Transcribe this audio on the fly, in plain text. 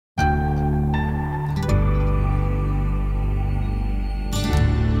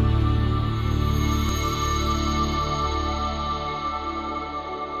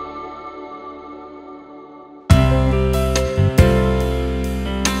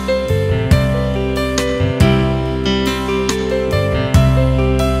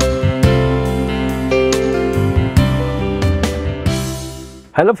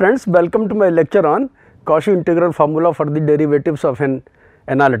Hello friends, welcome to my lecture on Cauchy integral formula for the derivatives of an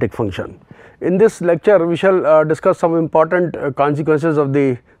analytic function. In this lecture, we shall discuss some important consequences of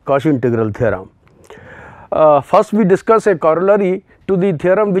the Cauchy integral theorem. First, we discuss a corollary to the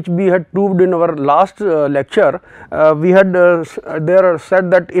theorem which we had proved in our last lecture. We had there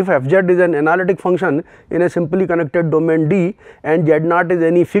said that if fz is an analytic function in a simply connected domain D and z naught is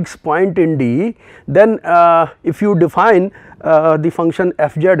any fixed point in D, then if you define the function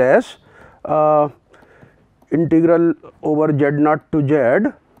fz as integral over z naught to z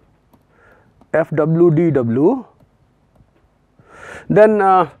fw dw,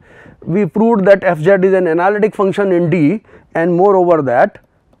 then we proved that fz is an analytic function in D, and moreover that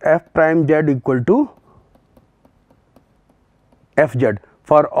f prime z equal to fz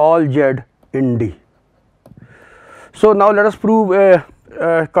for all z in D. So, now let us prove a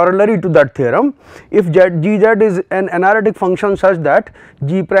corollary to that theorem. If gz is an analytic function such that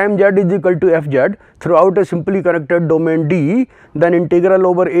g prime z is equal to fz throughout a simply connected domain D, then integral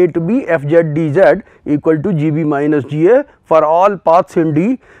over a to b fz dz equal to gb minus ga for all paths in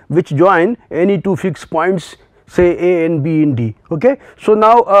D which join any two fixed points, say a and b in D. Okay. So,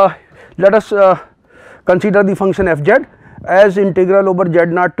 now let us consider the function fz as integral over z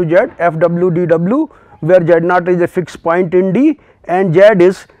naught to z fw dw, where z naught is a fixed point in D and z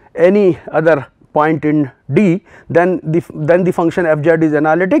is any other point in D, then the function fz is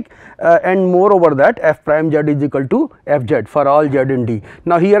analytic, and moreover that f prime z is equal to fz for all z in D.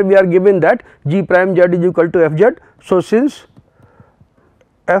 Now, here we are given that g prime z is equal to fz. So, since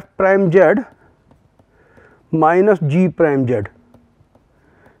f prime z minus g prime z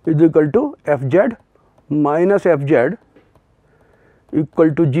is equal to fz minus fz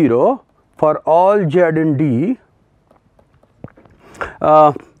equal to 0 for all z in D,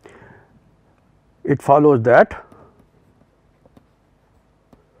 it follows that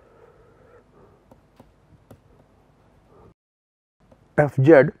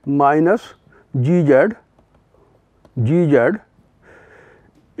fz minus gz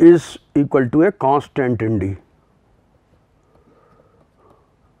is equal to a constant in D.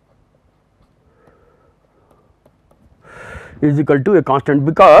 Is equal to a constant,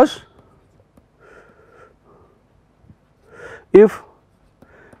 because if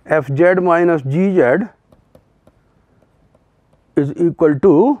fz minus gz is equal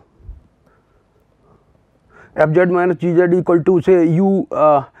to fz minus gz equal to say u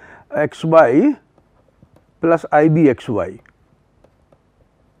xy plus ib xy,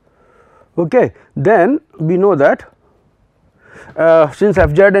 okay, then we know that since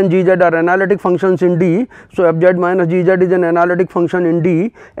fz and gz are analytic functions in D, so fz minus gz is an analytic function in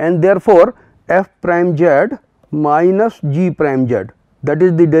D, and therefore f prime z minus g prime z, that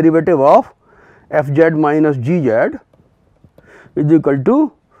is the derivative of fz minus gz, is equal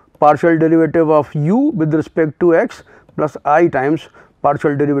to partial derivative of u with respect to x plus I times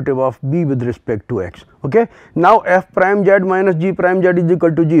partial derivative of b with respect to x. Okay. Now, f prime z minus g prime z is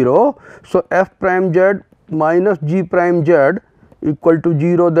equal to 0. So, f prime z minus g prime z equal to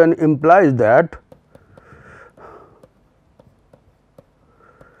 0 then implies that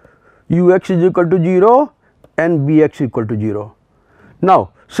ux is equal to 0 and bx equal to 0.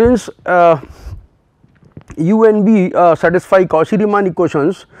 Now, since u and b satisfy Cauchy-Riemann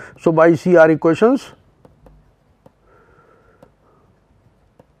equations, so by CR equations,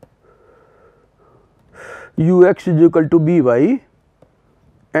 ux is equal to by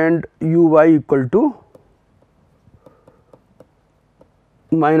and uy equal to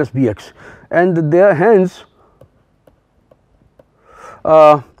minus bx, and there hence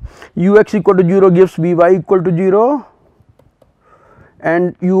ux equal to 0 gives by equal to 0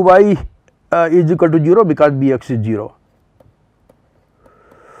 and uy is equal to 0 because bx is 0.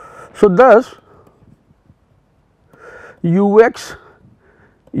 So, thus ux,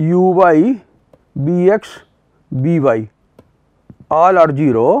 uy, bx, by all are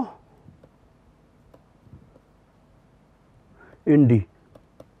 0 in D,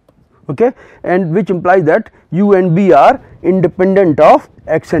 okay, and which implies that u and b are independent of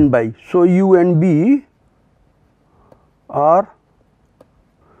x and y. So, u and b are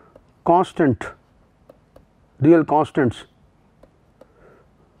constant, real constants,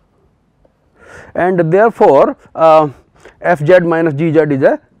 and therefore fz minus gz is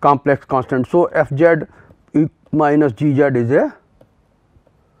a complex constant. So, fz minus gz is a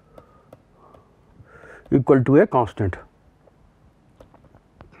equal to a constant,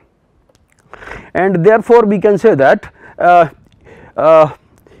 and therefore we can say that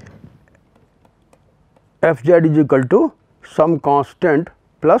fz is equal to some constant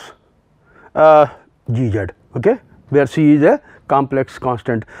plus gz, okay, where c is a complex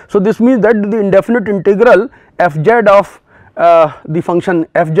constant. So, this means that the indefinite integral f z of the function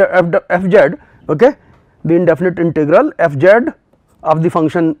f z, okay, the indefinite integral f z of the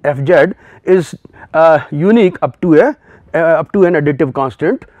function f z is unique up to an additive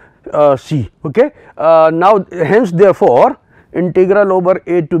constant c. Okay. Now, hence therefore, integral over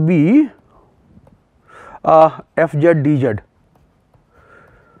a to b f z dz,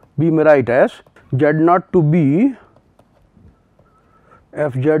 we may write as z naught to b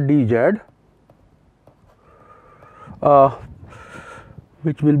f z dz,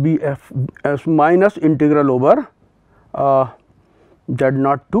 which will be f as minus integral over z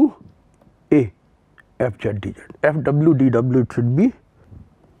naught to a f z dz, f w dw it should be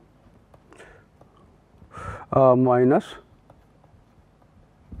minus.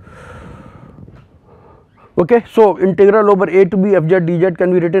 Okay. So, integral over a to b f z dz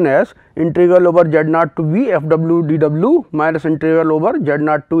can be written as integral over z naught to b f w dw minus integral over z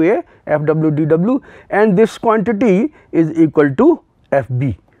naught to a f w dw, and this quantity is equal to f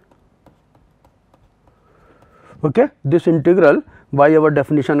b. Okay. This integral by our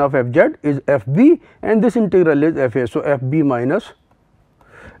definition of f z is f b and this integral is f a. So, f b minus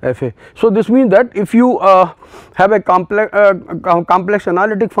f a. So, this means that if you have a complex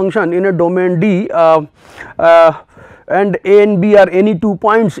analytic function in a domain D and a and b are any two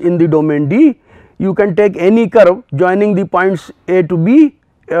points in the domain D, you can take any curve joining the points a to b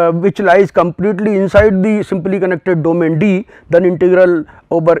which lies completely inside the simply connected domain D, then integral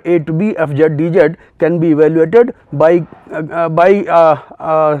over a to b f z dz can be evaluated by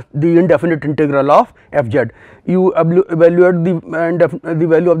the indefinite integral of f z. You evaluate the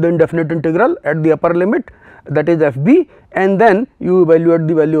value of the indefinite integral at the upper limit, that is f b, and then you evaluate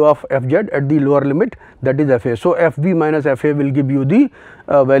the value of f z at the lower limit, that is f a. So, f b minus f a will give you the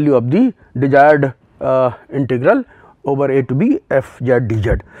value of the desired integral over a to b f z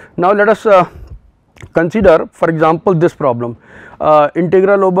dz. Now, let us consider for example, this problem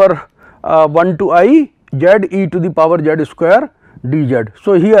integral over 1 to I z e to the power z square dz.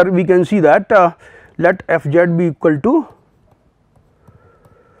 So, here we can see that let f z be equal to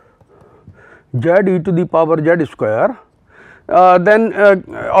z e to the power z square, then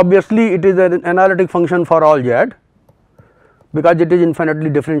obviously it is an analytic function for all z because it is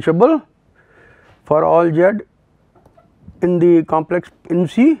infinitely differentiable for all z in the complex in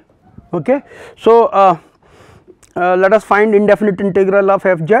C. Okay. So, let us find indefinite integral of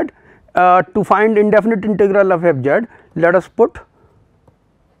f z. To find indefinite integral of f z, let us put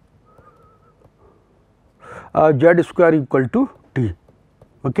z square equal to t.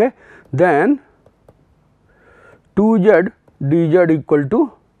 Okay. Then 2z dz equal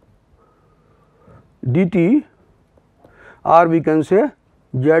to dt, or we can say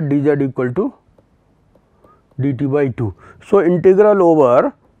z dz equal to dt by 2. So, integral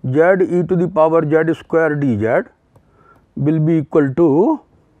over z e to the power z square dz will be equal to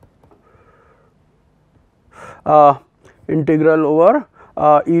integral over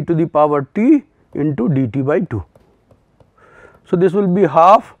e to the power t into dt by 2. So, this will be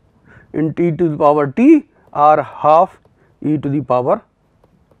half into e to the power t or half e to the power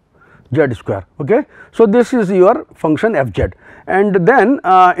z square. Okay. So, this is your function f z, and then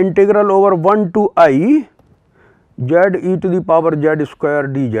integral over 1 to I z e to the power z square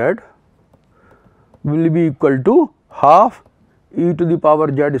dz will be equal to half e to the power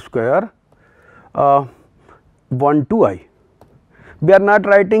z square 1 to I. We are not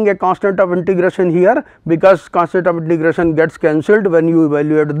writing a constant of integration here because constant of integration gets cancelled when you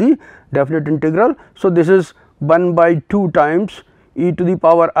evaluate the definite integral. So, this is 1 by 2 times e to the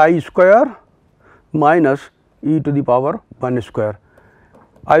power I square minus e to the power 1 square.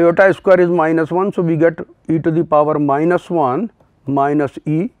 Iota square is minus 1. So, we get e to the power minus 1 minus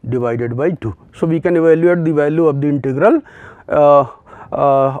e divided by 2. So, we can evaluate the value of the integral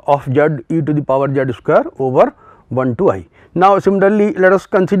of z e to the power z square over 1 to I. Now, similarly, let us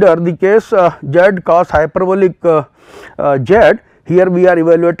consider the case z cos hyperbolic z. Here we are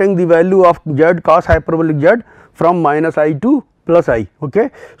evaluating the value of z cos hyperbolic z from minus I to plus I. Okay.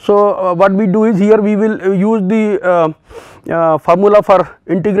 So, what we do is here we will use the formula for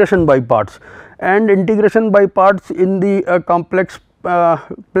integration by parts, and integration by parts in the complex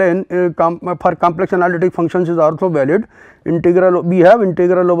plane for complex analytic functions is also valid. Integral, we have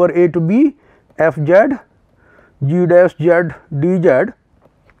integral over a to b f z g dash z dz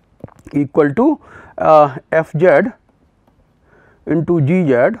equal to f z into g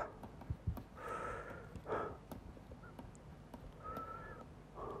z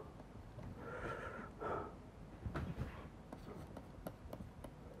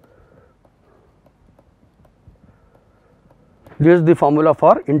This is the formula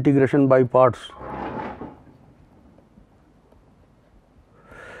for integration by parts.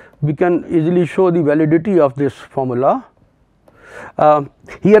 We can easily show the validity of this formula.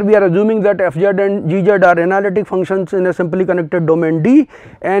 Here we are assuming that f z and g z are analytic functions in a simply connected domain D,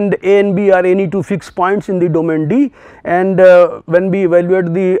 and a and b are any two fixed points in the domain D, and when we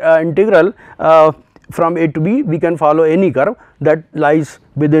evaluate the integral from A to B, we can follow any curve that lies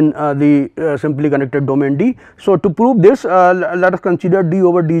within the simply connected domain D. So, to prove this, let us consider d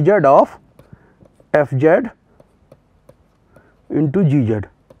over dz of f z into g z.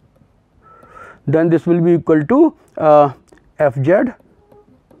 Then this will be equal to f z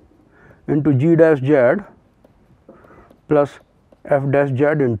into g dash z plus f dash z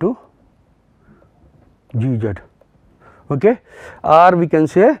into g z. Okay. Or we can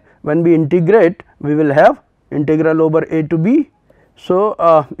say, when we integrate, we will have integral over a to b. So,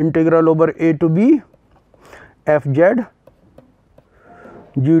 integral over a to b f z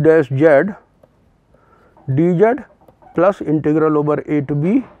g dash z dz plus integral over a to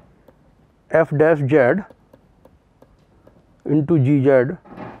b f dash z into g z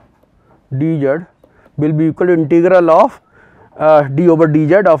dz will be equal to integral of d over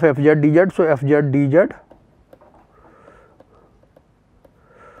dz of f z dz. So, f z dz,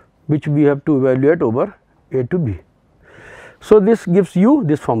 which we have to evaluate over a to b. So, this gives you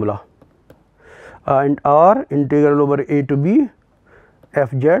this formula, and r integral over a to b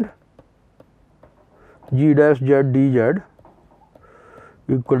f z g dash z dz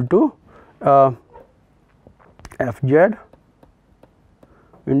equal to f z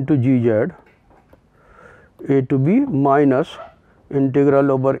into g z a to b minus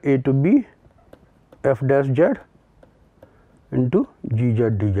integral over a to b f dash z into g z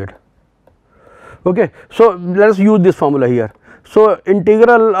dz. Okay. So, let us use this formula here. So,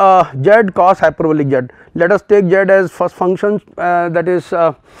 integral z cos hyperbolic z, let us take z as first function, that is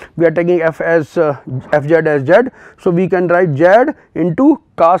we are taking f as f z as z. So, we can write z into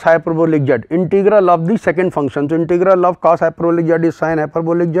cos hyperbolic z, integral of the second function. So, integral of cos hyperbolic z is sin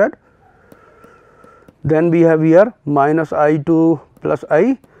hyperbolic z. Then we have here minus I2 plus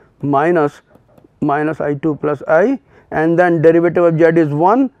I minus I2 plus I, and then derivative of z is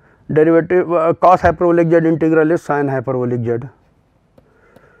 1, derivative cos hyperbolic z integral is sin hyperbolic z.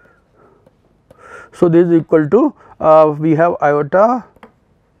 So, this is equal to we have iota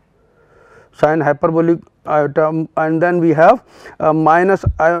sin hyperbolic iota, and then we have minus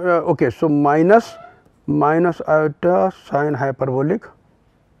okay. So, minus iota sin hyperbolic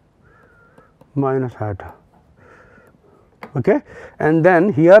minus iota, okay. And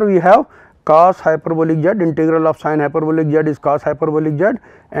then here we have cos hyperbolic z, integral of sin hyperbolic z is cos hyperbolic z,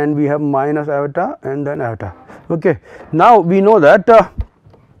 and we have minus iota and then iota. Okay. Now, we know that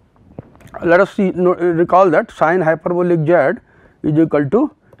let us see recall that sin hyperbolic z is equal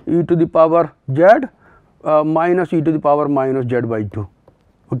to e to the power z minus e to the power minus z by 2.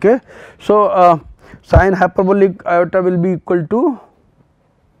 Okay. So, sin hyperbolic iota will be equal to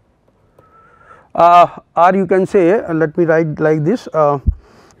or you can say, let me write like this,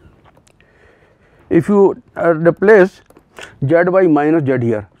 if you replace z by minus z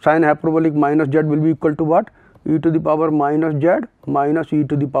here, sin hyperbolic minus z will be equal to what? E to the power minus z minus e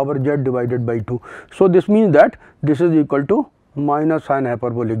to the power z divided by 2. So, this means that this is equal to minus sin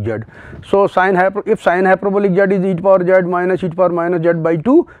hyperbolic z. So, if sin hyperbolic z is e to the power z minus e to the power minus z by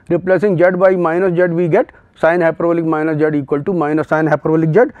 2, replacing z by minus z, we get sin hyperbolic minus z equal to minus sin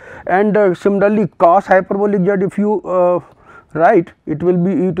hyperbolic z, and similarly cos hyperbolic z, if you write, it will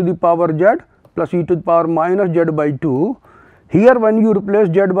be e to the power z plus e to the power minus z by 2. Here when you replace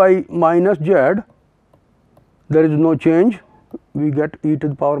z by minus z, there is no change, we get e to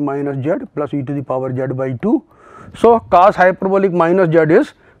the power minus z plus e to the power z by 2. So, cos hyperbolic minus z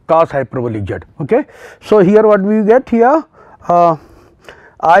is cos hyperbolic z. Okay. So, here what we get here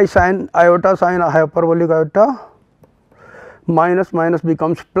I sin iota sin hyperbolic iota minus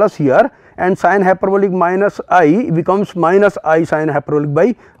becomes plus here, and sin hyperbolic minus I becomes minus I sin hyperbolic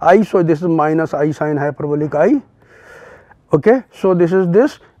by I. So, this is minus I sin hyperbolic I. Okay. So, this is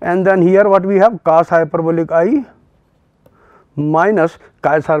this, and then here what we have cos hyperbolic I minus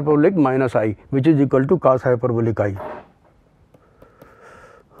cos hyperbolic minus I, which is equal to cos hyperbolic I.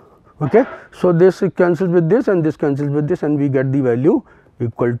 Okay. So, this cancels with this and this cancels with this, and we get the value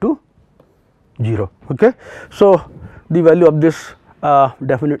equal to 0. Okay. So, the value of this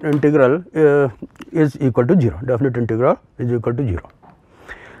definite integral is equal to 0, definite integral is equal to 0.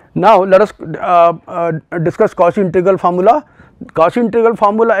 Now, let us discuss Cauchy integral formula. Cauchy integral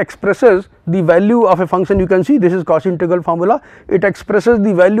formula expresses the value of a function. You can see this is Cauchy integral formula. It expresses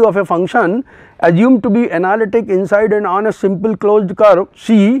the value of a function assumed to be analytic inside and on a simple closed curve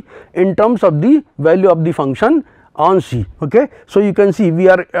C in terms of the value of the function on C. Okay. So, you can see we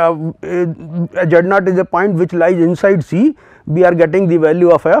are Z naught is a point which lies inside C. We are getting the value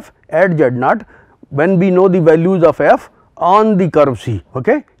of f at Z naught when we know the values of f on the curve C.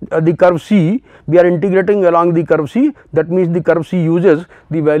 Okay. The curve C, we are integrating along the curve C, that means the curve C uses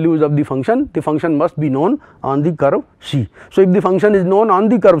the values of the function must be known on the curve C. So, if the function is known on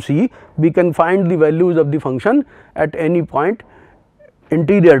the curve C, we can find the values of the function at any point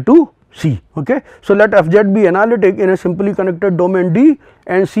interior to C. Okay. So, let Fz be analytic in a simply connected domain D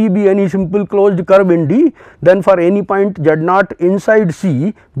and C be any simple closed curve in D, then for any point Z naught inside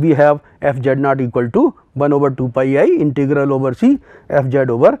C, we have Fz naught equal to 1 over 2 pi I integral over C Fz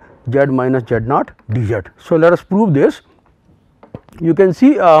over Z minus Z naught dz. So, let us prove this. You can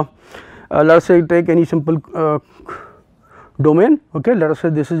see let us say take any simple domain. Okay. Let us say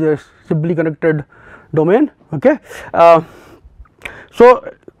this is a simply connected domain. Okay. So,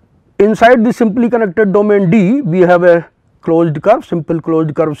 inside the simply connected domain D, we have a closed curve, simple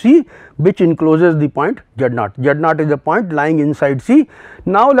closed curve C, which encloses the point Z naught. Z naught is a point lying inside C.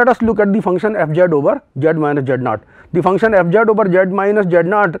 Now, let us look at the function Fz over Z minus Z naught. The function Fz over Z minus Z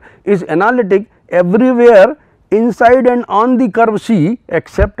naught is analytic everywhere inside and on the curve C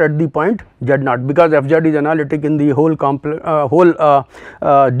except at the point Z naught, because Fz is analytic in the whole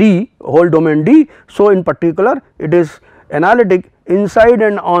whole domain D. So, in particular it is analytic inside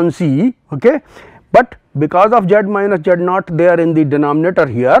and on C. Okay. But because of Z minus Z naught there in the denominator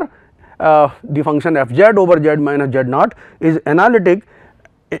here, the function Fz over Z minus Z naught is analytic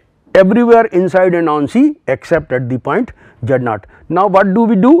everywhere inside and on C except at the point Z naught. Now, what do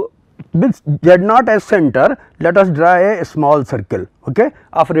we do? With Z naught as center, let us draw a small circle, okay,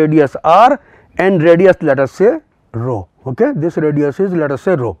 of radius r and radius let us say rho. Okay. This radius is let us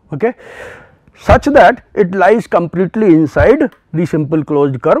say rho. Okay. Such that it lies completely inside the simple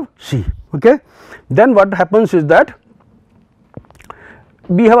closed curve C. Okay. Then what happens is that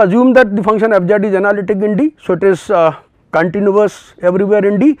we have assumed that the function Fz is analytic in D. So, it is continuous everywhere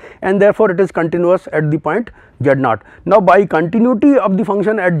in D and therefore, it is continuous at the point Z naught. Now, by continuity of the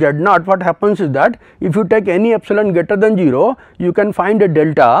function at Z naught, what happens is that if you take any epsilon greater than 0, you can find a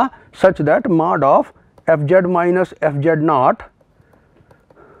delta such that mod of Fz minus Fz naught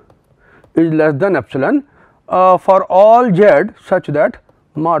is less than epsilon for all Z such that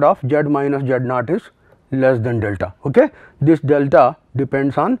mod of Z minus Z naught is less than delta. Okay. This delta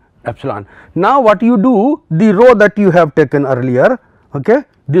depends on epsilon. Now, what you do, the rho that you have taken earlier, okay,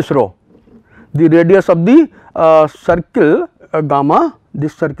 this rho, the radius of the circle gamma,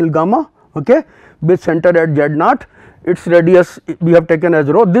 this circle gamma, okay, with center at Z naught, its radius we have taken as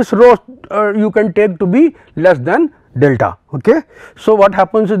rho. This rho you can take to be less than delta. Okay. So, what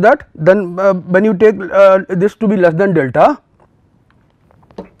happens is that then when you take this to be less than delta,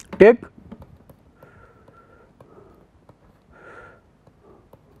 take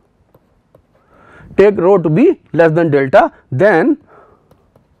rho to be less than delta, then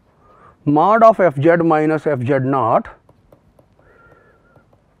mod of Fz minus Fz naught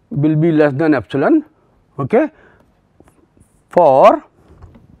will be less than epsilon. Okay, for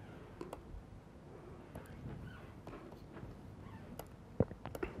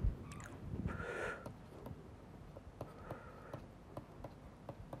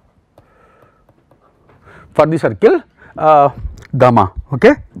the circle gamma.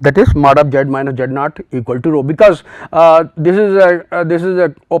 Okay, that is mod of Z minus Z naught equal to rho, because this is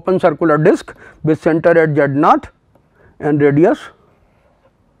a open circular disc with center at Z naught and radius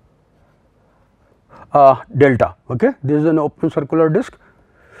delta. Okay, this is an open circular disc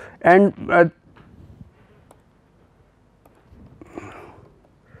and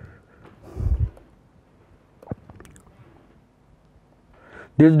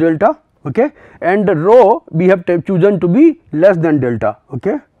this delta. Okay, and the rho we have chosen to be less than delta.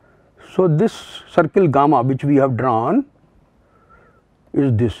 Okay. So, this circle gamma which we have drawn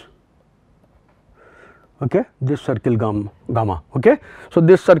is this. Okay, this circle gamma. Okay. So,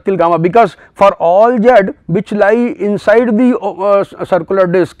 this circle gamma, because for all Z which lie inside the circular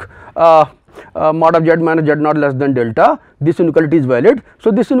disc mod of Z minus Z naught less than delta, this inequality is valid. So,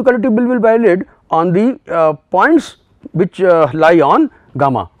 this inequality will be valid on the points which lie on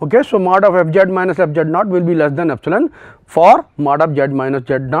gamma. Okay. So, mod of Fz minus Fz naught will be less than epsilon for mod of Z minus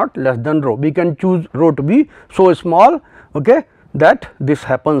Z naught less than rho. We can choose rho to be so small, okay, that this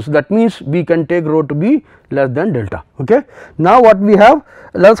happens. That means, we can take rho to be less than delta. Okay. Now, what we have,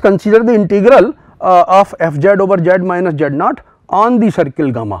 let us consider the integral of Fz over Z minus Z naught on the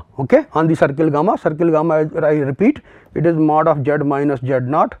circle gamma, okay, on the circle gamma. Circle gamma, I repeat, it is mod of z minus z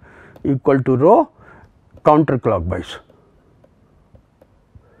naught equal to rho counterclockwise.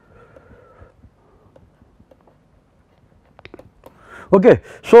 Okay.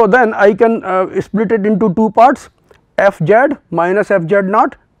 So, then I can split it into two parts, f z minus f z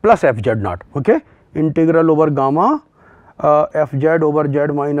naught plus f z naught, okay, integral over gamma f z over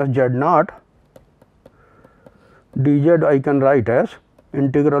z minus z naught dz I can write as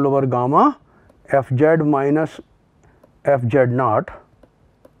integral over gamma f z minus f z naught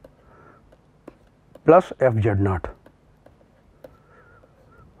plus f z naught.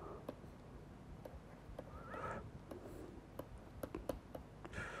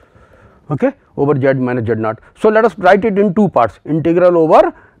 Okay, over z minus z naught. So, let us write it in two parts, integral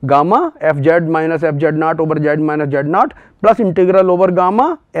over gamma f z minus f z naught over z minus z naught plus integral over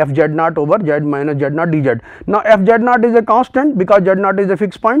gamma f z naught over z minus z naught dz. Now, f z naught is a constant because z naught is a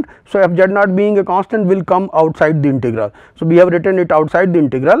fixed point. So, f z naught being a constant will come outside the integral. So, we have written it outside the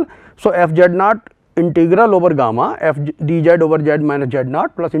integral. So, f z naught integral over gamma f dz over z minus z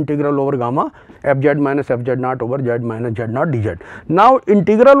naught plus integral over gamma f z minus f z naught over z minus z naught dz. Now,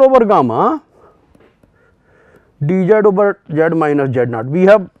 integral over gamma dz over z minus z naught, we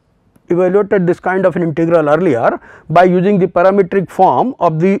have evaluated this kind of an integral earlier by using the parametric form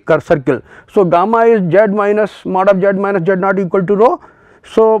of the circle. So, gamma is z minus mod of z minus z naught equal to rho.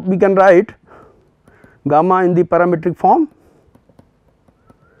 So, we can write gamma in the parametric form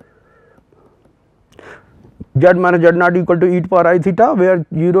z minus z naught equal to e to power I theta, where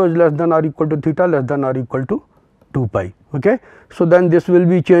 0 is less than or equal to theta less than or equal to 2 pi. Okay. So, then this will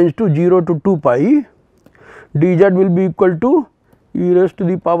be changed to 0 to 2 pi, dz will be equal to e raised to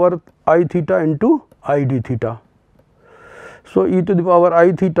the power I theta into I d theta. So, e to the power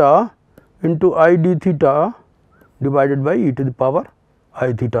I theta into I d theta divided by e to the power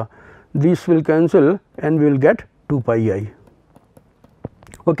I theta. This will cancel and we will get 2 pi I.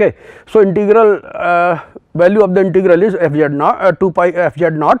 Okay. So, integral value of the integral is f z naught 2 pi f z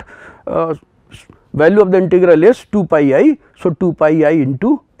naught, value of the integral is 2 pi I. So, 2 pi I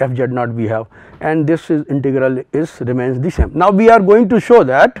into f z naught we have, and this is integral is remains the same. Now, we are going to show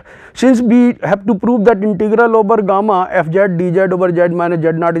that since we have to prove that integral over gamma f z dz over z minus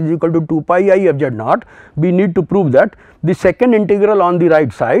z naught is equal to 2 pi I f z naught, we need to prove that the second integral on the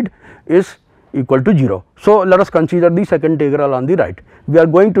right side is equal to 0. So, let us consider the second integral on the right. We are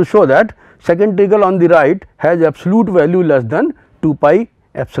going to show that second integral on the right has absolute value less than 2 pi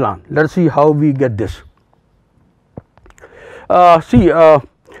epsilon. Let us see how we get this.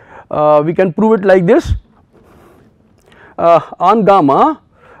 We can prove it like this. On gamma,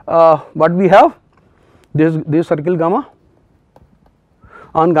 what we have, this circle gamma,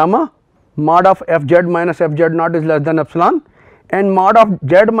 on gamma mod of f z minus f z naught is less than epsilon, and mod of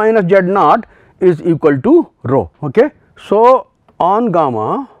z minus z naught is equal to rho. Okay. So, on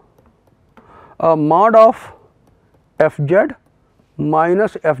gamma mod of f z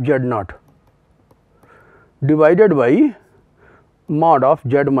minus f z naught divided by mod of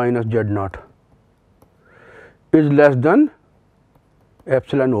z minus z naught is less than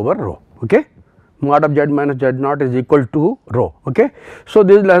epsilon over rho. Okay. Mod of z minus z naught is equal to rho. Okay. So,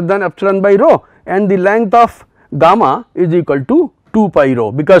 this is less than epsilon by rho, and the length of gamma is equal to 2 pi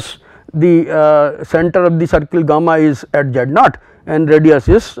rho, because the center of the circle gamma is at z naught and radius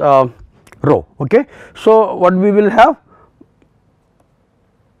is rho. Okay. So, what we will have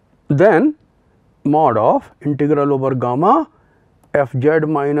then, mod of integral over gamma f z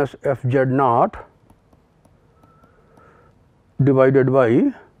minus f z naught divided by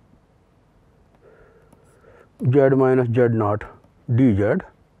z minus z naught dz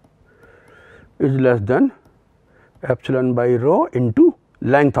is less than epsilon by rho into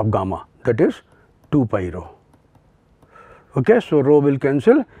length of gamma, that is 2 pi rho. Okay. So, rho will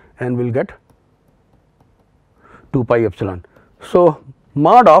cancel and we will get 2 pi epsilon. So,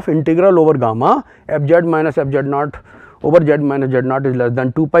 mod of integral over gamma f z minus f z naught over z minus z naught is less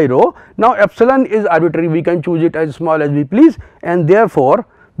than 2 pi rho. Now, epsilon is arbitrary, we can choose it as small as we please, and therefore,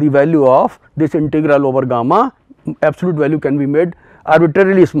 the value of this integral over gamma, absolute value can be made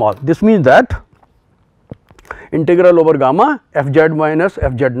arbitrarily small. This means that integral over gamma f z minus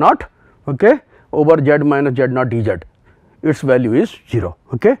f z naught, okay, over z minus z naught dz, its value is 0.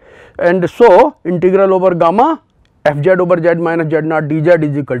 Okay. And so, integral over gamma f z over z minus z naught dz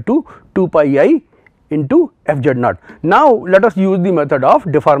is equal to 2 pi I into f z naught. Now, let us use the method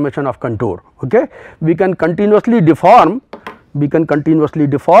of deformation of contour. Okay. We can continuously deform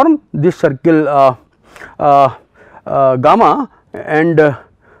this circle gamma and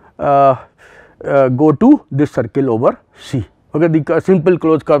go to this circle over C. okay, the simple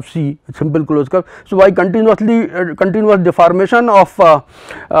closed curve C, simple closed curve. So, by continuous deformation of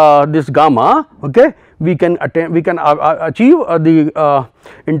this gamma, okay, we can achieve the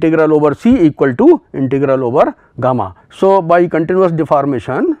integral over C equal to integral over gamma. So, by continuous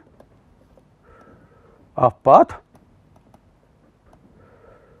deformation of path,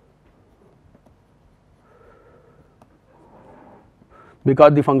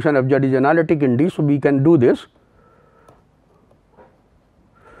 because the function f z is analytic in D. So, we can do this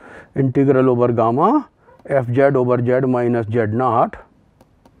integral over gamma f z over z minus z naught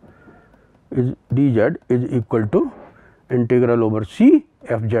is dz is equal to integral over C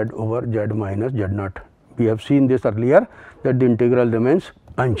f z over z minus z naught. We have seen this earlier that the integral remains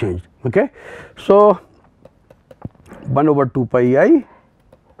unchanged. Okay. So, 1 over 2 pi I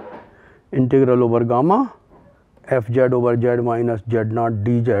integral over gamma f z over z minus z naught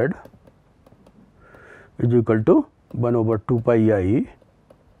dz is equal to 1 over 2 pi I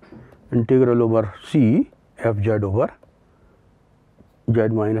integral over C f z over z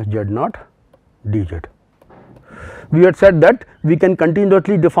minus z naught dz. We had said that we can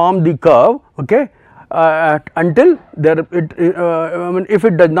continuously deform the curve, okay, until there if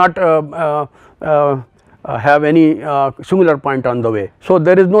it does not have any singular point on the way. So,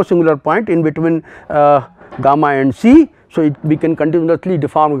 there is no singular point in between gamma and C. So, we can continuously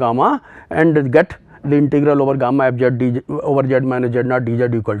deform gamma and get the integral over gamma f z d over z minus z naught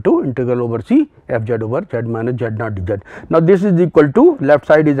dz equal to integral over C f z over z minus z naught dz. Now, this is equal to left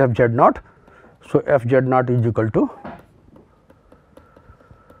side is f z naught. So, f z naught is equal to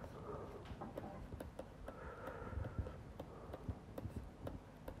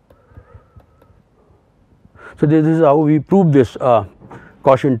so this is how we prove this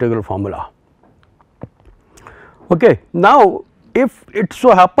Cauchy integral formula. Okay. Now, if it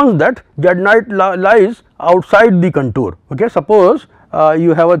so happens that z naught lies outside the contour, okay, suppose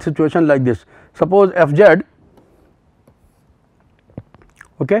you have a situation like this, suppose f z,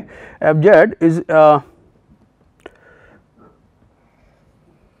 okay, f z is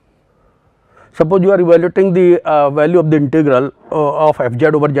suppose you are evaluating the value of the integral of f z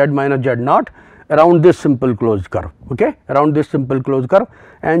over z minus z naught around this simple closed curve, okay, around this simple closed curve,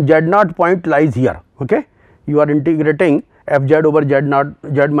 and z naught point lies here, okay. You are integrating f z over z naught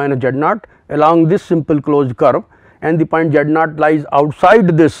z minus z naught along this simple closed curve, and the point z naught lies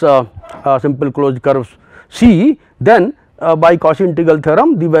outside this simple closed curve C. Then by Cauchy integral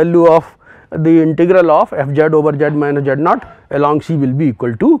theorem, the value of the integral of f z over z minus z naught along C will be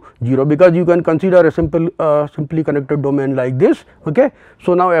equal to 0, because you can consider a simply connected domain like this. Okay.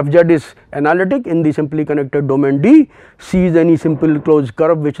 So, now f z is analytic in the simply connected domain D, C is any simple closed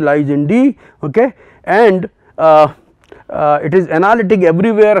curve which lies in D, okay, and it is analytic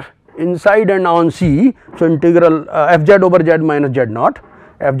everywhere inside and on C. So, integral f z over z minus z naught,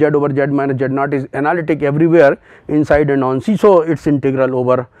 f z over z minus z naught is analytic everywhere inside and on C. So, its integral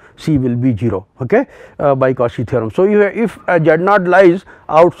over C will be 0, okay, by Cauchy theorem. So, if z naught lies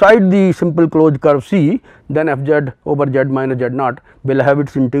outside the simple closed curve C, then f z over z minus z naught will have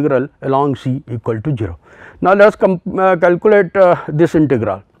its integral along C equal to 0. Now, let us calculate this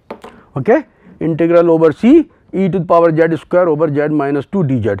integral, okay, integral over C e to the power z square over z minus 2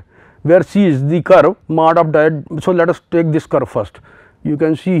 dz, where C is the curve mod of diagonal. So, let us take this curve first. You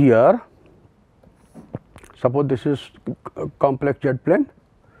can see here, suppose this is complex z plane,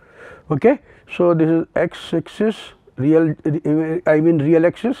 okay. So, this is x axis, real real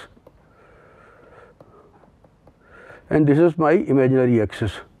axis, and this is my imaginary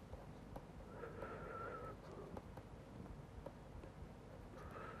axis.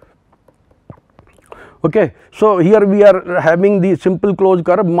 Okay. So, here we are having the simple closed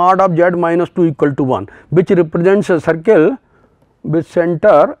curve mod of z minus 2 equal to 1, which represents a circle with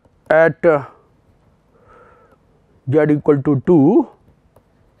center at z equal to 2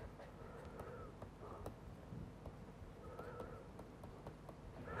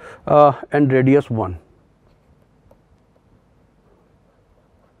 and radius 1.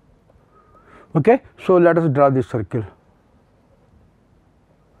 Okay. So, let us draw this circle.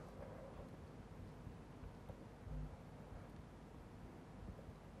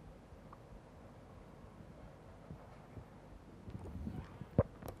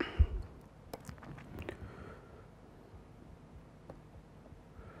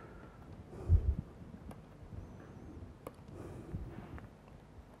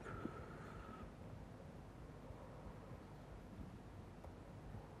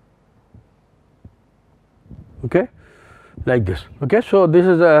 Okay, like this. Okay. So, this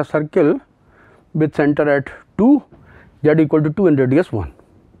is a circle with center at 2, z equal to 2 and radius 1.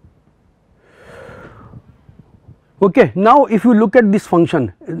 Okay, now if you look at this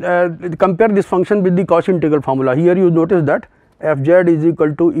function, compare this function with the Cauchy integral formula. Here you notice that fz is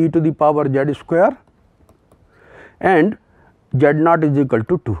equal to e to the power z square and z naught is equal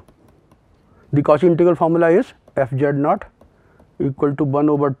to 2. The Cauchy integral formula is fz naught equal to 1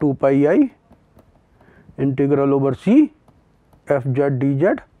 over 2 pi I integral over c fz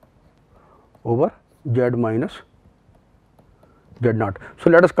dz over z minus z naught. So,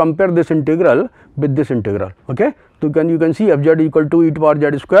 let us compare this integral with this integral. Okay. So, you can see fz equal to e to power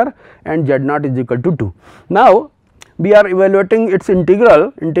z square and z naught is equal to 2. Now, we are evaluating its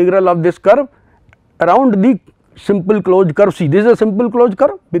integral of this curve around the simple closed curve C. This is a simple closed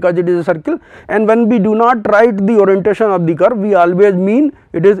curve because it is a circle, and when we do not write the orientation of the curve, we always mean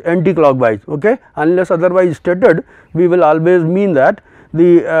it is anti-clockwise. Okay. Unless otherwise stated, we will always mean that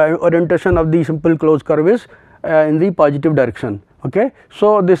the orientation of the simple closed curve is in the positive direction. Okay.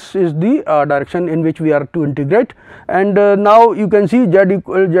 So, this is the direction in which we are to integrate, and now you can see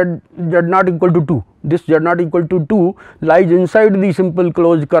z naught equal to 2. This z naught equal to 2 lies inside the simple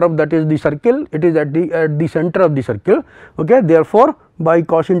closed curve, that is the circle. It is at the center of the circle. Okay. Therefore, by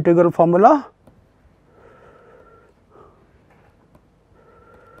Cauchy integral formula,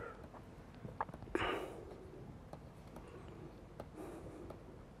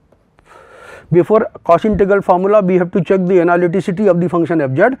 before Cauchy integral formula, we have to check the analyticity of the function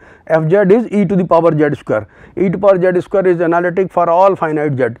fz. Fz is e to the power z square. E to power z square is analytic for all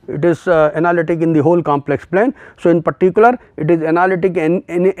finite z. It is analytic in the whole complex plane. So, in particular, it is analytic in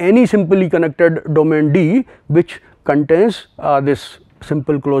any simply connected domain D which contains this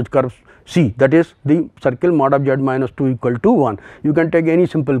simple closed curve C, that is the circle mod of z minus 2 equal to 1. You can take any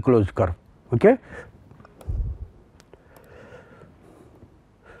simple closed curve. Okay.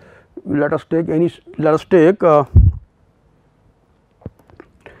 Let us take any simple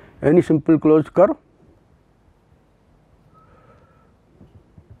closed curve.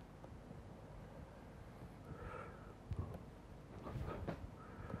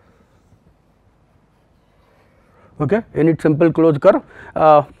 Okay, any simple closed curve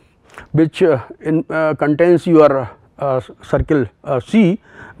which contains your circle C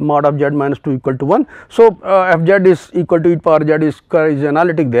mod of z minus 2 equal to 1. So, fz is equal to e to power z square is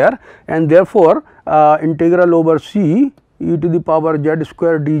analytic there, and therefore, integral over C e to the power z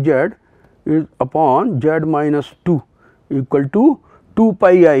square dz is upon z minus 2 equal to 2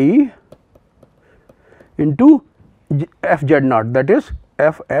 pi I into fz naught, that is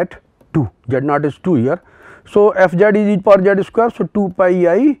f at 2, z naught is 2 here. So, fz is e to power z square, so 2 pi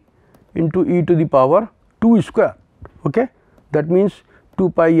I into e to the power 2 square. Okay. That means 2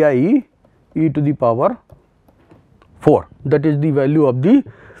 pi I e to the power 4, that is the value of the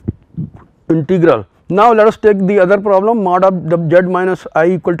integral. Now, let us take the other problem, mod of the z minus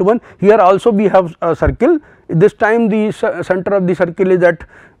I equal to 1. Here also we have a circle. This time the center of the circle is at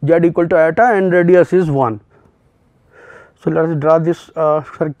z equal to iota and radius is 1. So, let us draw this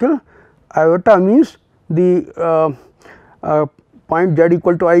circle. Iota means the point z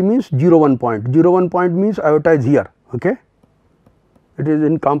equal to I means 0 1 point. 0 1 point means iota is here. Okay. It is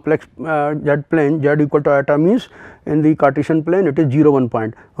in complex z plane, z equal to iota means in the Cartesian plane it is 0 1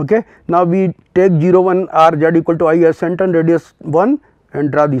 point. Okay. Now, we take 0 1 r z equal to I as center and radius 1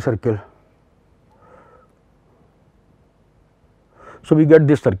 and draw the circle. So, we get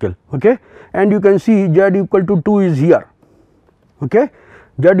this circle. Okay. And you can see z equal to 2 is here. Okay.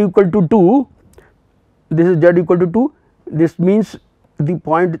 Z equal to 2, this is z equal to 2, this means the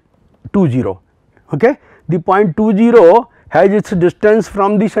point 2 0. Okay. The point 2 0 has its distance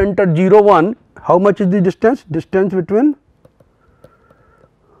from the center 0 1. How much is the distance? Distance between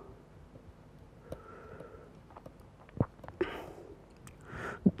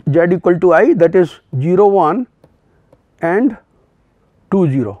z equal to I, that is 0 1 and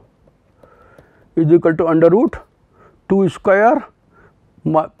 2 0 is equal to under root 2 square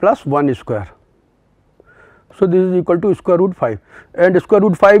plus 1 square. So, this is equal to square root 5 and square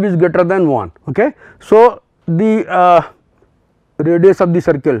root 5 is greater than 1. Okay. So, the radius of the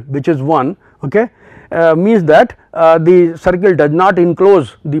circle which is 1, okay, means that the circle does not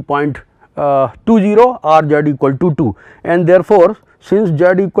enclose the point 2 0 or z equal to 2, and therefore, since z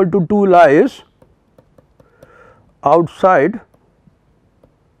equal to 2 lies outside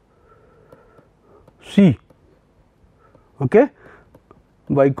C, okay,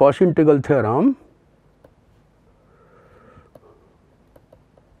 by Cauchy integral theorem,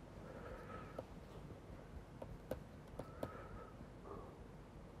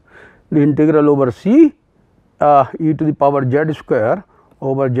 the integral over C e to the power z square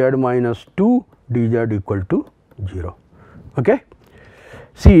over z minus 2 dz equal to 0. Okay.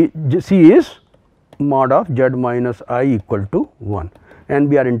 C is mod of z minus I equal to 1, and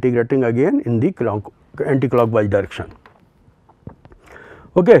we are integrating again in the anti-clockwise direction.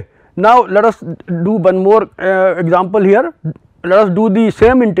 Okay. Now, let us do one more example here. Let us do the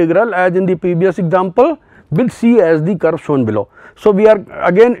same integral as in the previous example with C as the curve shown below. So, we are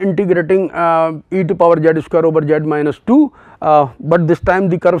again integrating e to power z square over z minus 2, but this time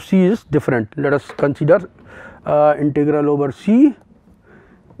the curve C is different. Let us consider integral over C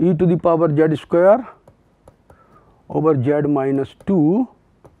e to the power z square over z minus 2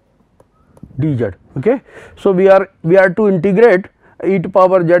 dz. Okay. So, we are to integrate e to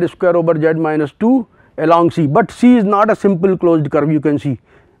power z square over z minus 2 along C, but C is not a simple closed curve, you can see.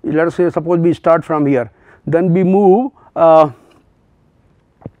 Let us say suppose we start from here, then we move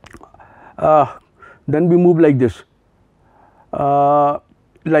like this,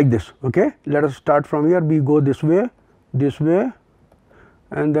 okay. Let us start from here, we go this way,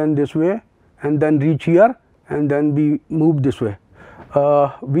 and then this way, and then reach here, and then we move this way.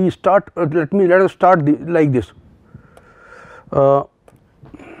 We start let us start like this.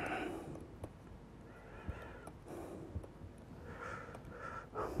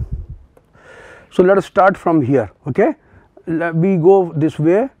 So, let us start from here, okay. We go this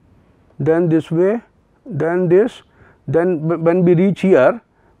way, then this way, then this, then when we reach here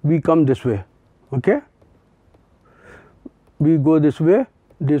we come this way, okay. We go this way,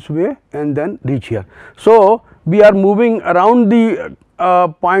 and then reach here. So, we are moving around the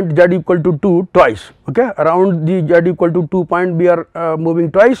point z equal to 2 twice, okay. Around the z equal to 2 point we are moving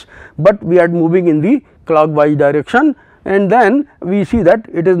twice, but we are moving in the clockwise direction, and then we see that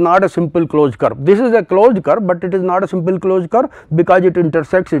it is not a simple closed curve. This is a closed curve, but it is not a simple closed curve because it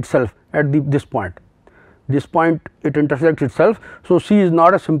intersects itself at this point. This point it intersects itself. So, C is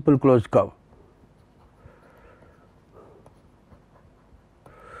not a simple closed curve.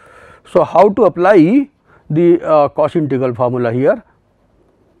 So, how to apply the Cauchy integral formula here?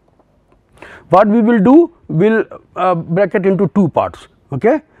 What we will do, we will break it into two parts,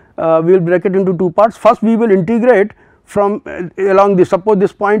 okay. We will break it into two parts. First, we will integrate from along this, suppose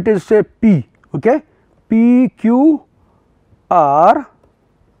this point is say P, okay, P Q R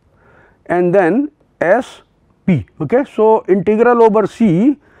and then S P, okay. So, integral over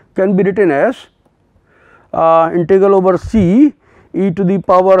C can be written as integral over C e to the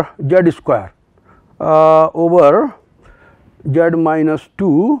power z square over z minus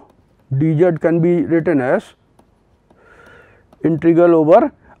 2 dz can be written as integral over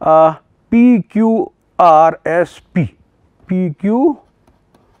P Q R S P, P Q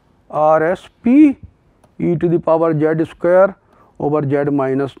R S P e to the power z square over z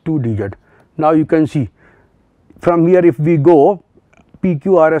minus 2 dz. Now, you can see from here if we go P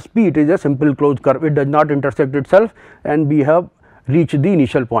Q R S P, it is a simple closed curve, it does not intersect itself, and we have reached the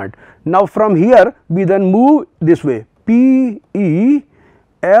initial point. Now, from here we then move this way P E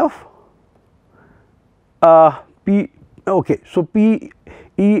F P, okay. So, P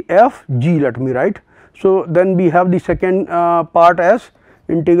E F G, let me write. So, then we have the second part as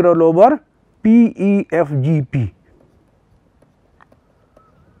integral over P E F G P.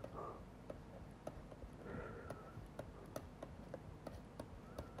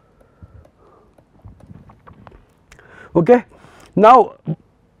 Okay. Now,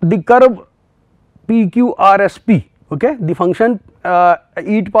 the curve P Q R S P, okay, the function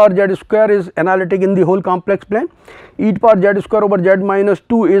e to power z square is analytic in the whole complex plane, e to power z square over z minus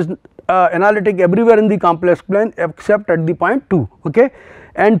 2 is analytic everywhere in the complex plane except at the point 2, okay,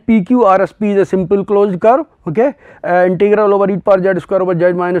 and P Q R S P is a simple closed curve, okay. Integral over e to power z square over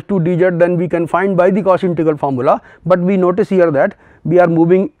z minus 2 dz then we can find by the Cauchy integral formula, but we notice here that we are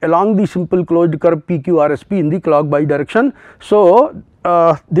moving along the simple closed curve P Q R S P in the clockwise direction. So,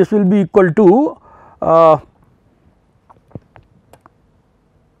 this will be equal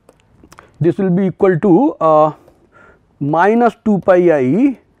to minus 2 pi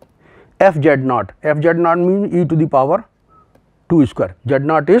I f z naught. F z naught means e to the power 2 square, z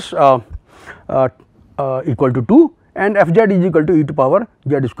naught is equal to 2 and f z is equal to e to power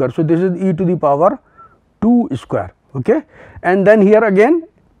z square. So, this is e to the power 2 square, okay. And then here again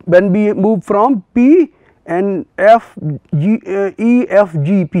when we move from P and F G E F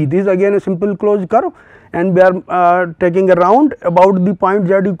G P, this is again a simple closed curve and we are taking a round about the point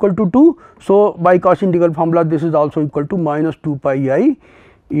z equal to 2. So, by Cauchy integral formula this is also equal to minus 2 pi I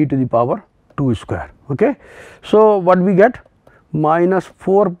e to the power 2 square, okay. So, what we get minus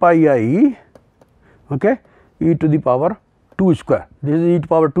 4 pi I, okay, e to the power 2 square, this is e to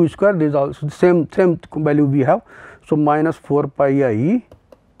power 2 square, this is also the same value we have. So, minus 4 pi I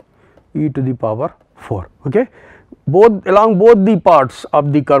e to the power 4, okay. Both along both the parts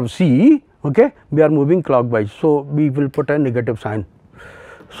of the curve C okay, we are moving clockwise. So, we will put a negative sign.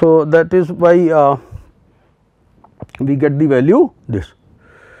 So, that is why we get the value this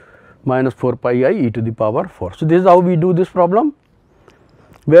minus 4 pi I e to the power 4. So, this is how we do this problem,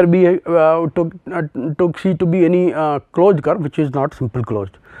 where we took C to be any closed curve which is not simple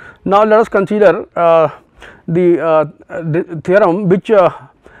closed. Now, let us consider the theorem which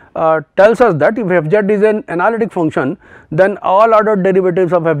tells us that if fz is an analytic function, then all ordered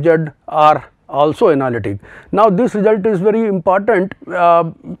derivatives of fz are also analytic. Now, this result is very important.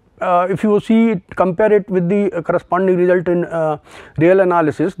 If you see it, compare it with the corresponding result in real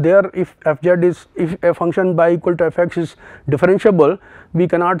analysis, there if fz is, if a function by equal to fx is differentiable, we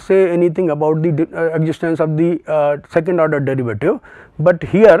cannot say anything about the existence of the second order derivative. But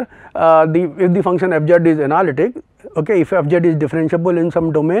here if the function fz is analytic, okay, if fz is differentiable in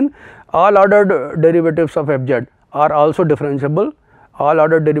some domain, all ordered derivatives of fz are also differentiable, all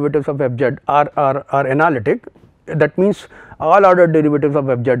ordered derivatives of fz are analytic. That means all ordered derivatives of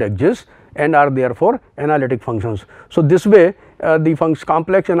fz exist and are therefore analytic functions. So, this way the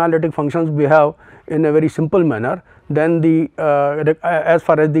complex analytic functions behave in a very simple manner. Then the as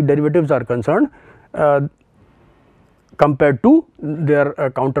far as the derivatives are concerned compared to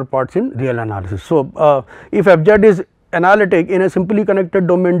their counterparts in real analysis. So, if fz is analytic in a simply connected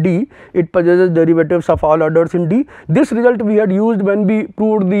domain D, it possesses derivatives of all orders in D. This result we had used when we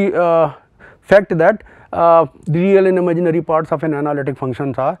proved the fact that the real and imaginary parts of an analytic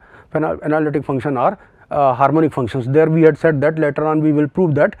function are harmonic functions. There we had said that later on we will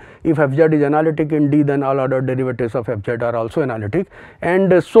prove that if fz is analytic in D, then all ordered derivatives of fz are also analytic,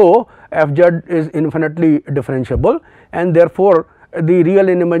 and so fz is infinitely differentiable, and therefore the real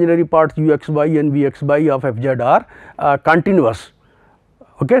and imaginary parts uxy and vxy of fz are continuous.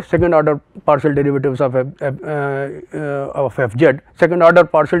 Okay, second order partial derivatives of fz, second order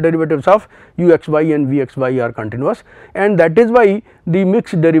partial derivatives of uxy and vxy are continuous, and that is why the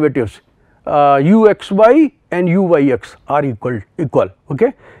mixed derivatives uxy and uyx are equal.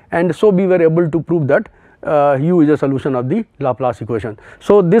 Okay, and so we were able to prove that u is a solution of the Laplace equation.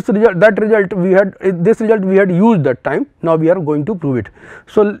 So, this result we had used that time. Now, we are going to prove it.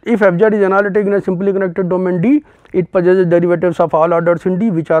 So, if fz is analytic in a simply connected domain D, it possesses derivatives of all orders in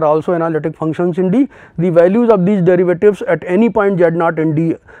D which are also analytic functions in D. The values of these derivatives at any point z naught in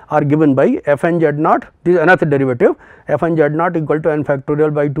D are given by f n z naught, this is another derivative, f n z naught equal to n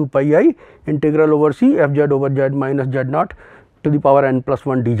factorial by 2 pi I integral over C f z over z minus z naught to the power n plus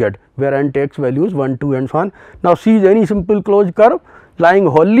 1 dz, where n takes values 1, 2 and so on. Now, C is any simple closed curve lying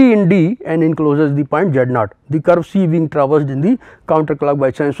wholly in D and encloses the point z naught, the curve C being traversed in the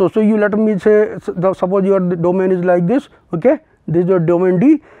counterclockwise sense. So, you let me say, suppose your domain is like this, okay, this is your domain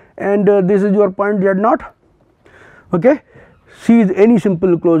D and this is your point z naught, okay. C is any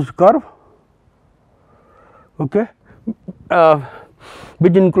simple closed curve, okay,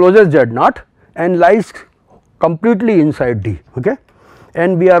 which encloses z naught and lies completely inside D, okay,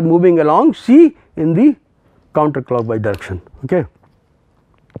 and we are moving along C in the counterclockwise direction. Okay.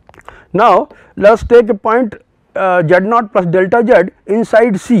 Now, let us take a point z naught plus delta z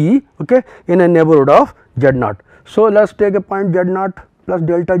inside C, okay, in a neighborhood of z naught. So, let us take a point z naught plus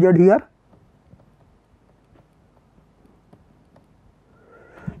delta z here.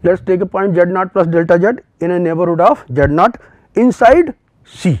 Let us take a point z naught plus delta z in a neighborhood of z naught inside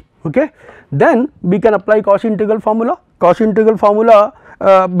C. Okay. Then we can apply Cauchy integral formula. Cauchy integral formula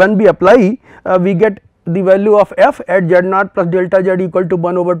when we apply we get the value of f at z naught plus delta z equal to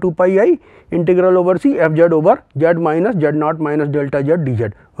 1 over 2 pi I integral over C f z over z minus z naught minus delta z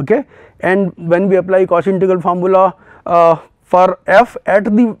dz. Okay. And when we apply Cauchy integral formula for f at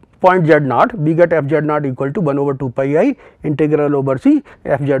the point z naught, we get f z naught equal to 1 over 2 pi I integral over C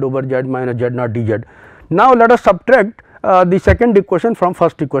f z over z minus z naught dz. Now, let us subtract the second equation from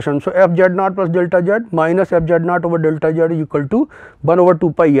first equation. So, f z naught plus delta z minus f z naught over delta z is equal to 1 over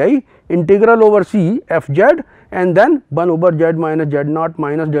 2 pi I integral over C f z and then 1 over z minus z naught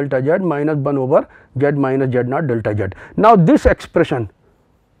minus delta z minus 1 over z minus z naught delta z. Now, this expression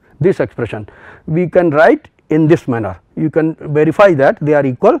we can write in this manner. You can verify that they are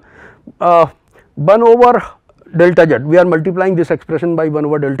equal. 1 over delta z, we are multiplying this expression by 1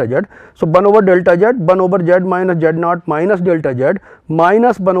 over delta z. So, 1 over delta z, 1 over z minus z naught minus delta z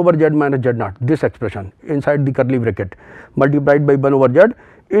minus 1 over z minus z naught, this expression inside the curly bracket multiplied by 1 over z,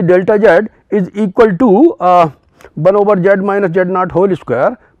 is delta z is equal to 1 over z minus z naught whole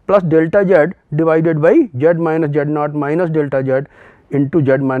square plus delta z divided by z minus z naught minus delta z into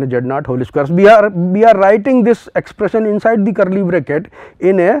z minus z naught whole square. So, we are writing this expression inside the curly bracket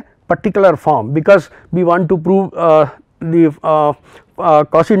in a particular form, because we want to prove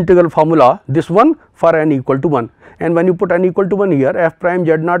Cauchy integral formula, this one for n equal to 1, and when you put n equal to 1 here, f prime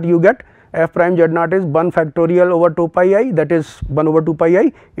z naught you get f prime z naught is 1 factorial over 2 pi I, that is 1 over 2 pi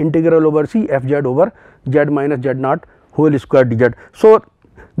I integral over c f z over z minus z naught whole square dz. So,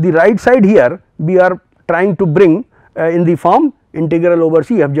 the right side here we are trying to bring in the form integral over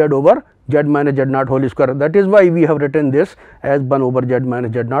c f z over z minus z naught whole square, that is why we have written this as 1 over z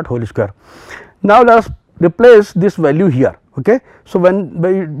minus z naught whole square. Now, let us replace this value here. Okay. So,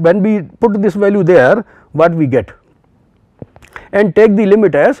 when we put this value there, what we get, and take the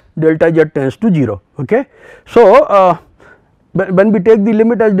limit as delta z tends to 0. Okay. So, when we take the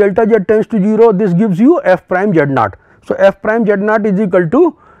limit as delta z tends to 0, this gives you f prime z naught. So, f prime z naught is equal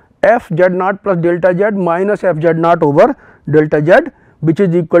to f z naught plus delta z minus f z naught over delta z, which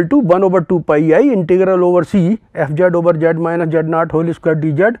is equal to 1 over 2 pi I integral over c f z over z minus z naught whole square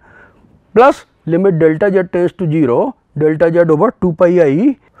dz plus limit delta z tends to 0 delta z over 2 pi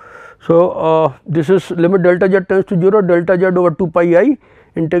I. So, this is limit delta z tends to 0 delta z over 2 pi I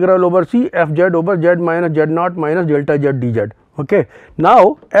integral over c f z over z minus z naught minus delta z dz. Okay.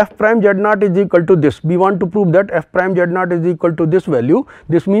 Now, f prime z naught is equal to this, we want to prove that f prime z naught is equal to this value,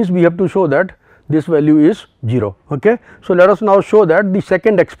 this means we have to show that this value is 0. Okay. So, let us now show that the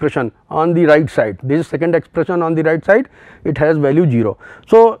second expression on the right side, this is second expression on the right side, it has value 0.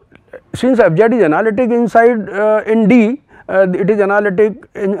 So, since f z is analytic inside in D, it is analytic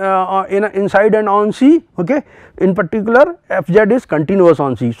inside and on C. Okay. In particular, f z is continuous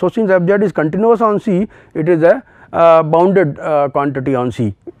on C. So, since f z is continuous on C, it is a bounded quantity on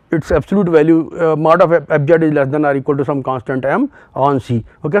C, its absolute value mod of f z is less than or equal to some constant m on C.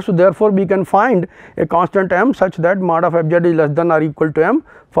 Okay. So, therefore, we can find a constant m such that mod of f z is less than or equal to m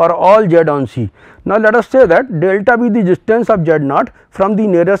for all z on C. Now, let us say that delta be the distance of z naught from the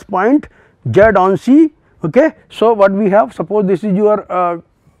nearest point z on C. Okay. So, what we have, suppose this is your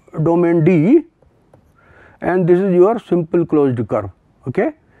domain D and this is your simple closed curve.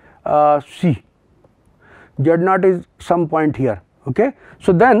 Okay. C, z naught is some point here. Okay.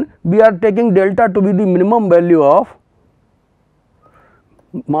 So, then we are taking delta to be the minimum value of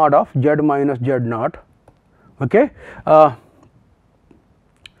mod of z minus z naught, okay,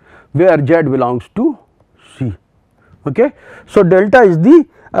 where z belongs to C. Okay. So, delta is the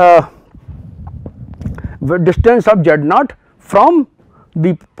distance of z naught from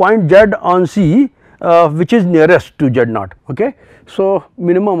the point z on C which is nearest to z naught. Okay. So,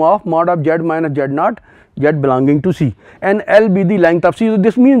 minimum of mod of z minus z naught z belonging to C, and L be the length of C. So,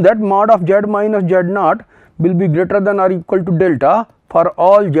 this means that mod of z minus z naught will be greater than or equal to delta for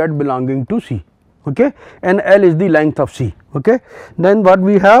all z belonging to C. Okay. And L is the length of C. Okay. Then what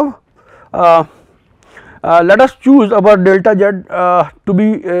we have, let us choose our delta z to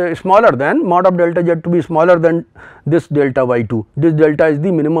be smaller than, mod of delta z to be smaller than this delta y 2. This delta is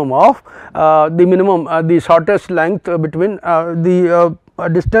the minimum of the shortest length between the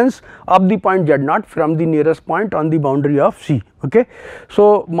distance of the point z naught from the nearest point on the boundary of C. Okay.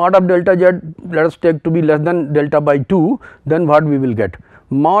 So, mod of delta z let us take to be less than delta by 2, then what we will get,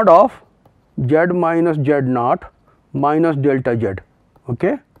 mod of z minus z naught minus delta z.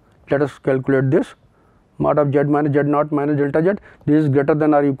 Okay. Let us calculate this, mod of z minus z naught minus delta z, this is greater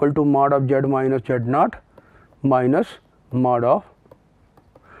than or equal to mod of z minus z naught minus mod of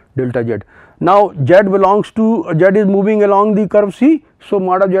delta z. Now, z belongs to, z is moving along the curve C. So,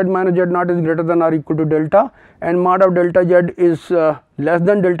 mod of z minus z naught is greater than or equal to delta, and mod of delta z is less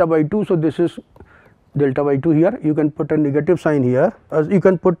than delta by 2. So, this is delta by 2 here, you can put a negative sign here, you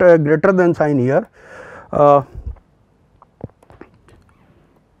can put a greater than sign here.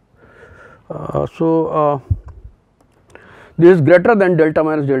 This is greater than delta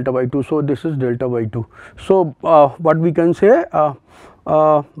minus delta by 2. So, this is delta by 2. So, what we can say,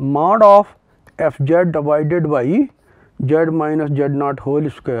 mod of f z divided by z minus z naught whole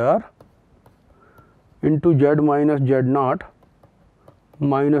square into z minus z naught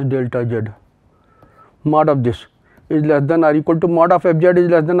minus delta z, mod of this is less than or equal to, mod of f z is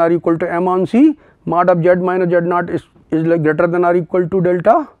less than or equal to m on C, mod of z minus z naught is like greater than or equal to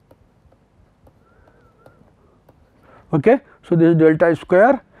delta. Okay. So, this is delta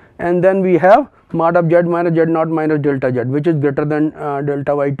square, and then we have mod of z minus z naught minus delta z, which is greater than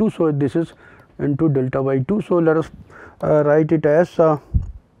delta by 2. So, this is into delta by 2. So, let us write it as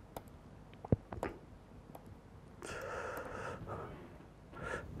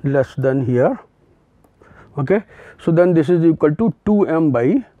less than here. Okay. So, then this is equal to 2 m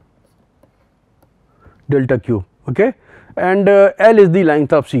by delta q. Okay. And L is the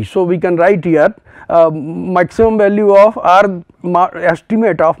length of C. So, we can write here maximum value of, or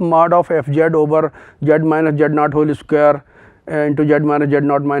estimate of mod of f z over z minus z naught whole square into z minus z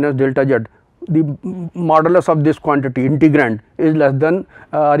naught minus delta z, the modulus of this quantity integrand is less than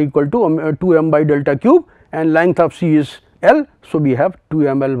or equal to 2 m by delta cube, and length of C is L. So, we have 2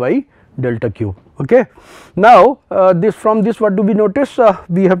 m L by delta cube. Okay. Now, from this what do we notice?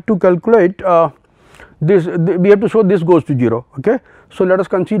 We have to calculate this, we have to show this goes to 0. Okay. So, let us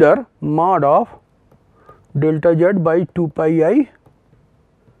consider mod of delta z by 2 pi I,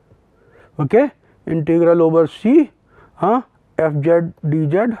 okay, integral over C f z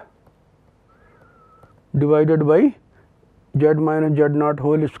dz divided by z minus z naught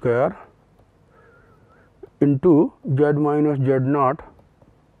whole square into z minus z naught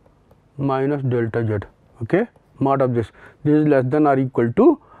minus delta z. Okay. Mod of this is less than or equal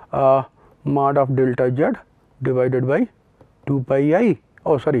to mod of delta z divided by 2 pi I,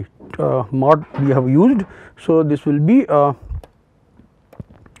 oh sorry, mod we have used. So, this will be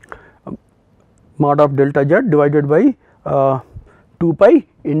mod of delta z divided by 2 pi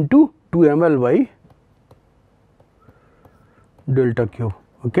into 2 m L by delta q.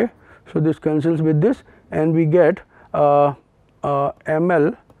 Okay. So, this cancels with this and we get m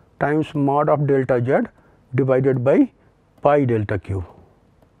L times mod of delta z divided by pi delta q,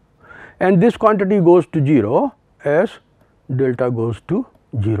 and this quantity goes to 0 as delta goes to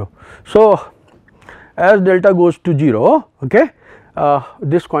 0. So, as delta goes to 0, okay,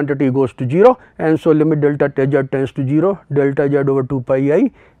 this quantity goes to 0, and so limit delta z tends to 0, delta z over 2 pi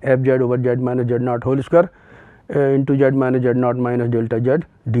I f z over z minus z naught whole square into z minus z naught minus delta z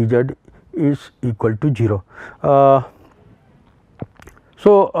dz is equal to 0.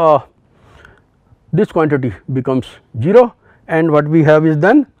 So, this quantity becomes 0, and what we have is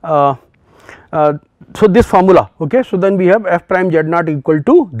then so this formula. Okay. So, then we have f prime z naught equal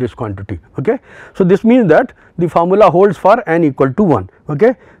to this quantity. Okay. So, this means that the formula holds for n equal to 1.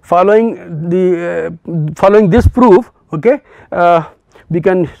 Okay. Following this proof, okay, we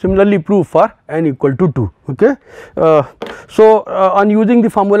can similarly prove for n equal to 2. Okay. So, on using the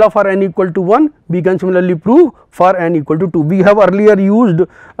formula for n equal to 1, we can similarly prove for n equal to 2. We have earlier used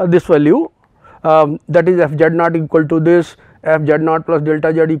this value, that is f z naught equal to this, f z naught plus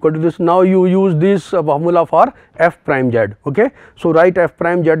delta z equal to this. Now, you use this formula for f prime z. Okay. So, write f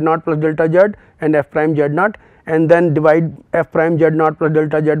prime z naught plus delta z and f prime z naught, and then divide f prime z naught plus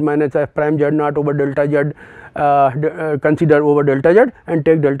delta z minus f prime z naught over delta z, consider over delta z and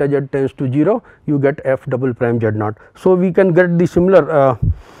take delta z tends to 0, you get f double prime z naught. So, we can get the similar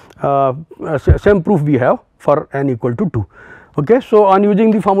same proof we have for n equal to 2. Okay. So, on using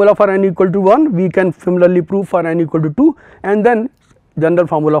the formula for n equal to 1, we can similarly prove for n equal to 2, and then general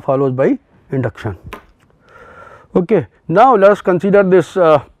formula follows by induction. Okay. Now, let us consider this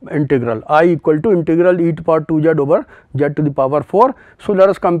integral I equal to integral e to power 2 z over z to the power 4. So, let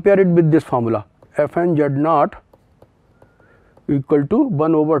us compare it with this formula f n z naught equal to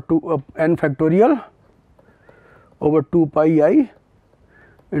 1 over 2 n factorial over 2 pi I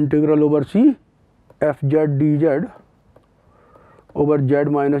integral over C f z dz over z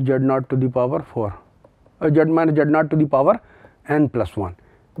minus z naught to the power 4, z minus z naught to the power n plus 1,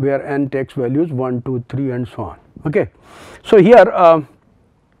 where n takes values 1, 2, 3 and so on. Okay. So, here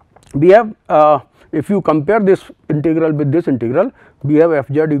we have if you compare this integral with this integral, we have f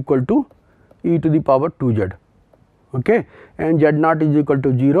z equal to e to the power 2 z, okay, and z naught is equal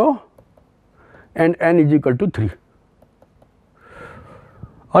to 0 and n is equal to 3.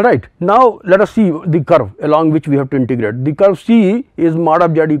 All right. Now, let us see the curve along which we have to integrate. The curve C is mod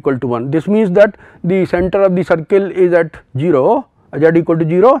of z equal to 1. This means that the center of the circle is at 0, z equal to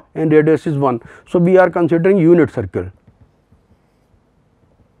 0 and radius is 1. So, we are considering unit circle,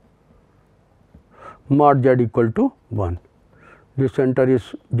 mod z equal to 1. This center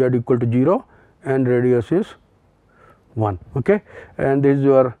is z equal to 0 and radius is 1. Okay. And this is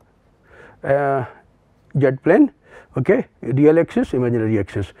your z plane, okay, real axis, imaginary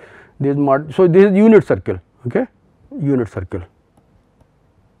axis. This is mod. So, this is unit circle, okay, unit circle.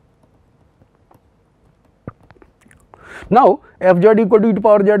 Now, f z equal to e to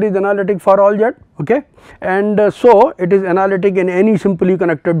power z is analytic for all z, okay, and so it is analytic in any simply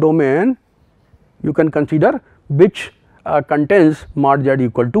connected domain you can consider which contains mod z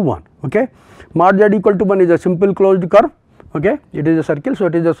equal to 1. Okay. Mod z equal to 1 is a simple closed curve. Okay. It is a circle, so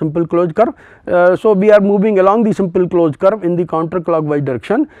it is a simple closed curve. So, we are moving along the simple closed curve in the counterclockwise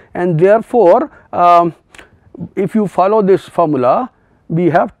direction, and therefore, if you follow this formula, we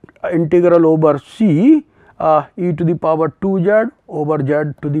have integral over C e to the power 2 z over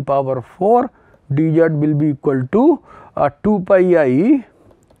z to the power 4 dz will be equal to 2 pi I,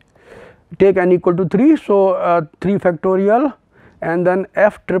 take n equal to 3. So, 3 factorial and then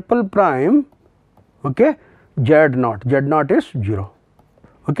f triple prime, okay, z naught is 0.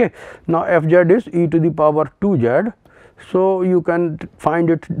 Okay. Now, f z is e to the power 2 z. So, you can find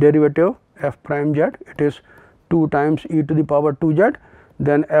its derivative f prime z, it is 2 times e to the power 2 z,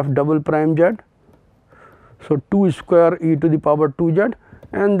 then f double prime z. So, 2 square e to the power 2 z,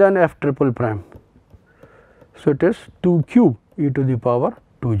 and then f triple prime. So, it is 2 cube e to the power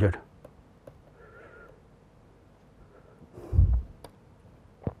 2 z.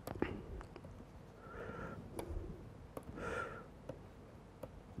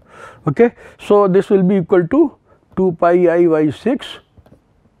 Okay. So, this will be equal to 2 pi I by 6,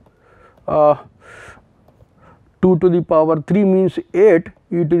 2 to the power 3 means 8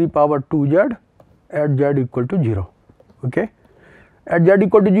 e to the power 2 z at z equal to 0. Okay. At z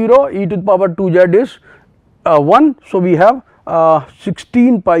equal to 0, e to the power 2 z is 1. So, we have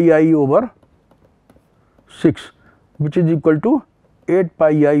 16 pi I over 6, which is equal to 8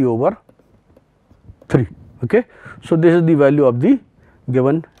 pi I over 3. Okay. So, this is the value of the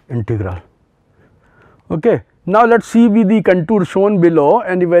given integral. Okay. Now, let us see with the contour shown below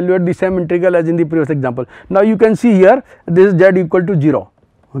and evaluate the same integral as in the previous example. Now, you can see here this is z equal to 0,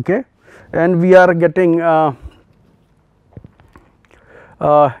 okay, and we are getting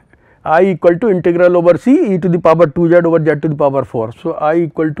I equal to integral over c e to the power 2 z over z to the power 4. So, I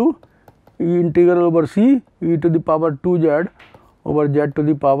equal to integral over c e to the power 2 z over z to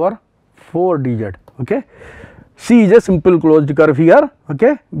the power 4 dz. Okay. C is a simple closed curve here.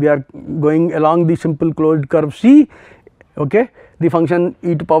 Okay. We are going along the simple closed curve C. Okay. The function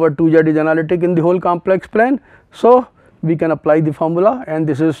e to power 2 z is analytic in the whole complex plane. So, we can apply the formula, and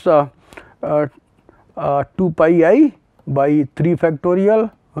this is 2 pi I by 3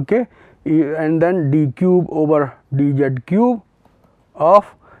 factorial, okay, and then d cube over dz cube of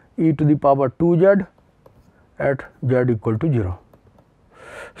e to the power 2 z at z equal to 0.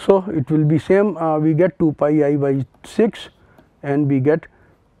 So, it will be same, we get 2 pi I by 6 and we get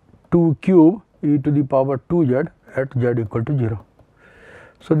 2 cube e to the power 2 z at z equal to 0.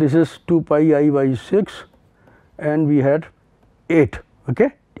 So, this is 2 pi I by 6 and we had 8,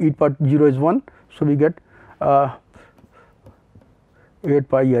 okay, e to power 0 is 1. So, we get 8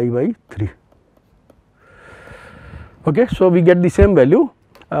 pi I by 3. Okay. So, we get the same value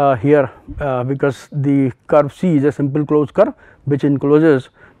here because the curve C is a simple closed curve which encloses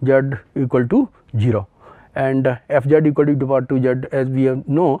z equal to 0, and f z equal to e to the power 2 z as we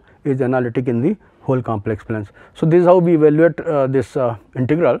know is analytic in the whole complex planes. So, this is how we evaluate this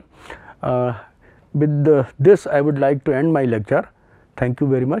integral. With this I would like to end my lecture. Thank you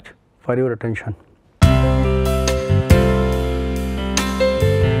very much for your attention.